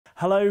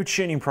Hello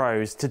tuning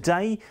pros,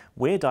 today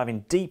we're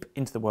diving deep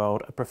into the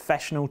world of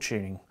professional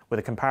tuning with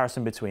a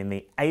comparison between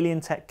the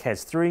Alientech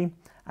KESS3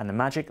 and the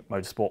Magic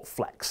Motorsport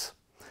Flex.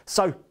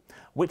 So,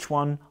 which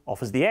one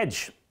offers the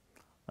edge?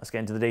 Let's get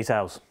into the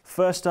details.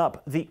 First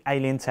up, the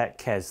Alientech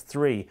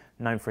KESS3.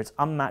 Known for its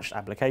unmatched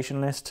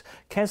application list,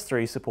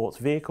 KESS3 supports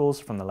vehicles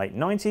from the late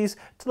 90s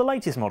to the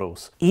latest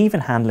models, even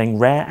handling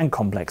rare and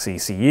complex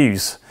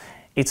ECUs.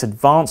 Its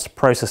advanced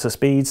processor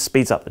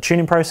speeds up the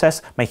tuning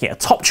process, making it a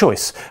top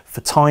choice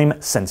for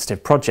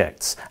time-sensitive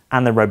projects.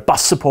 And the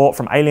robust support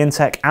from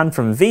Alientech and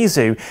from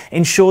VIEZU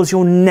ensures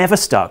you're never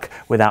stuck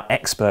without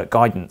expert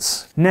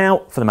guidance.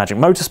 Now for the Magic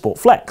Motorsport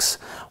Flex.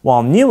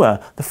 While newer,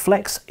 the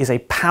Flex is a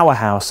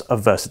powerhouse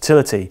of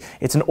versatility.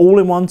 It's an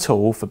all-in-one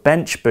tool for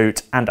bench,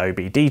 boot and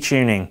OBD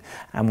tuning.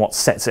 And what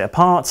sets it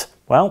apart?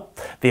 Well,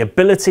 the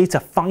ability to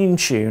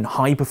fine-tune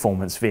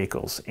high-performance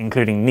vehicles,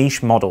 including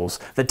niche models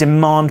that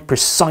demand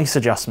precise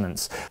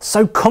adjustments.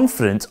 So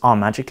confident are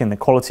Magic in the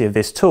quality of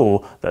this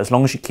tool that as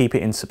long as you keep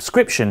it in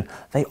subscription,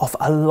 they offer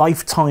a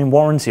lifetime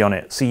warranty on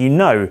it, so you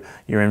know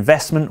your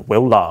investment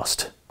will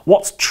last.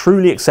 What's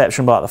truly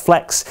exceptional about the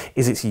Flex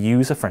is its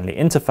user-friendly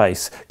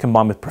interface,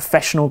 combined with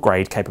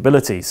professional-grade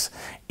capabilities.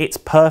 It's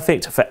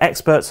perfect for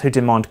experts who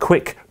demand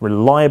quick,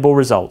 reliable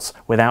results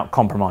without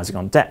compromising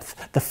on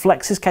depth. The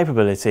Flex's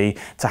capability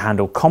to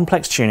handle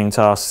complex tuning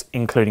tasks,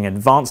 including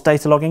advanced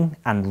data logging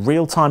and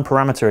real-time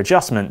parameter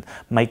adjustment,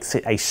 makes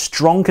it a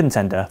strong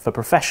contender for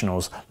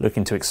professionals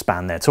looking to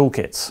expand their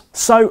toolkits.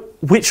 So,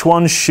 which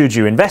one should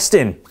you invest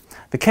in?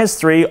 The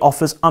KESS3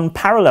 offers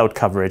unparalleled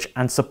coverage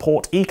and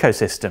support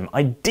ecosystem,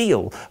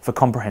 ideal for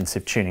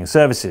comprehensive tuning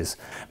services.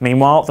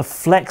 Meanwhile, the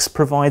Flex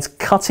provides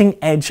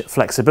cutting-edge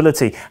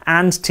flexibility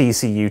and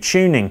TCU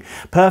tuning,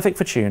 perfect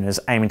for tuners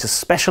aiming to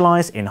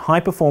specialize in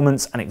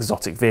high-performance and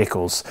exotic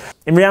vehicles.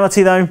 In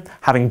reality though,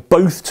 having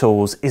both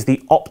tools is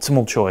the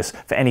optimal choice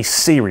for any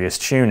serious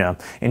tuner,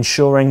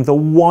 ensuring the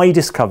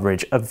widest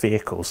coverage of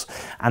vehicles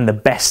and the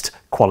best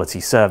quality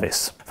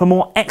service. For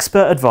more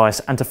expert advice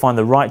and to find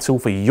the right tool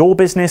for your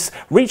business,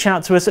 reach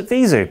out to us at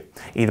VIEZU,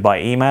 either by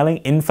emailing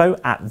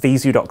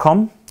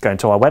info@viezu.com, going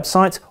to our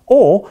website,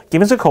 or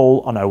give us a call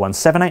on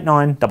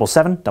 01789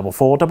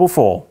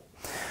 774444.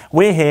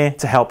 We're here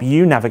to help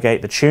you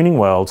navigate the tuning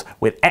world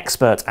with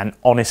expert and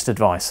honest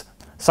advice.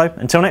 So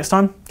until next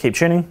time, keep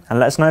tuning and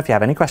let us know if you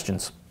have any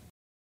questions.